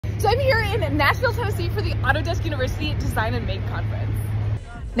So I'm here in Nashville, Tennessee for the Autodesk University Design and Make Conference.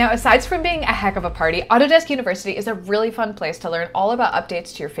 Now, aside from being a heck of a party, Autodesk University is a really fun place to learn all about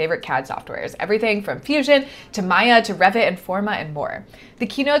updates to your favorite CAD softwares, everything from Fusion to Maya to Revit and Forma and more. The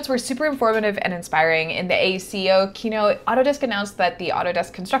keynotes were super informative and inspiring. In the AECO keynote, Autodesk announced that the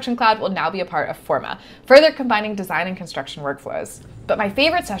Autodesk Construction Cloud will now be a part of Forma, further combining design and construction workflows. But my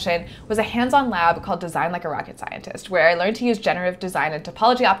favorite session was a hands-on lab called Design Like a Rocket Scientist, where I learned to use generative design and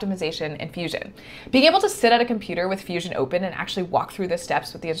topology optimization in Fusion. Being able to sit at a computer with Fusion open and actually walk through the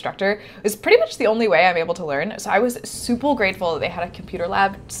steps with the instructor is pretty much the only way I'm able to learn, so I was super grateful that they had a computer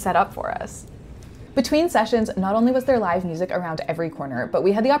lab set up for us. Between sessions, not only was there live music around every corner, but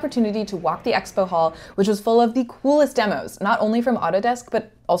we had the opportunity to walk the expo hall, which was full of the coolest demos, not only from Autodesk,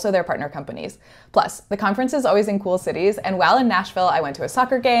 but also their partner companies. Plus, the conference is always in cool cities, and while in Nashville, I went to a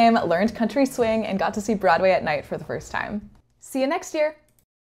soccer game, learned country swing, and got to see Broadway at night for the first time. See you next year!